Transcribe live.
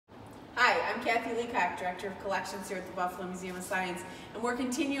I'm Kathy Leacock, Director of Collections here at the Buffalo Museum of Science, and we're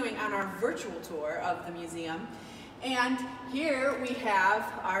continuing on our virtual tour of the museum. And here we have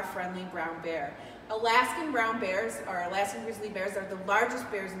our friendly brown bear. Alaskan brown bears, or Alaskan grizzly bears, are the largest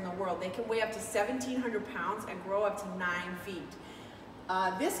bears in the world. They can weigh up to 1,700 pounds and grow up to 9 feet.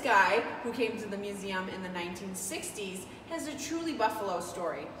 This guy, who came to the museum in the 1960s, has a truly buffalo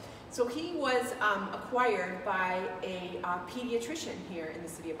story. So he was acquired by a pediatrician here in the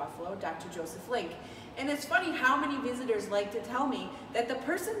city of Buffalo, Dr. Joseph Link. And it's funny how many visitors like to tell me that the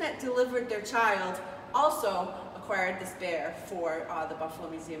person that delivered their child also acquired this bear for the Buffalo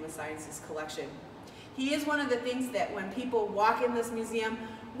Museum of Science's collection. He is one of the things that when people walk in this museum,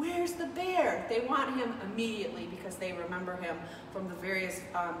 where's the bear? They want him immediately because they remember him from the various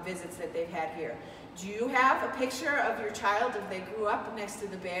visits that they've had here. Do you have a picture of your child if they grew up next to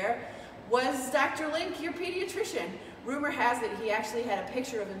the bear? Was Dr. Link your pediatrician? Rumor has it he actually had a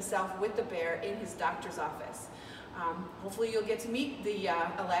picture of himself with the bear in his doctor's office. Hopefully you'll get to meet the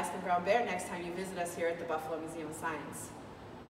Alaskan brown bear next time you visit us here at the Buffalo Museum of Science.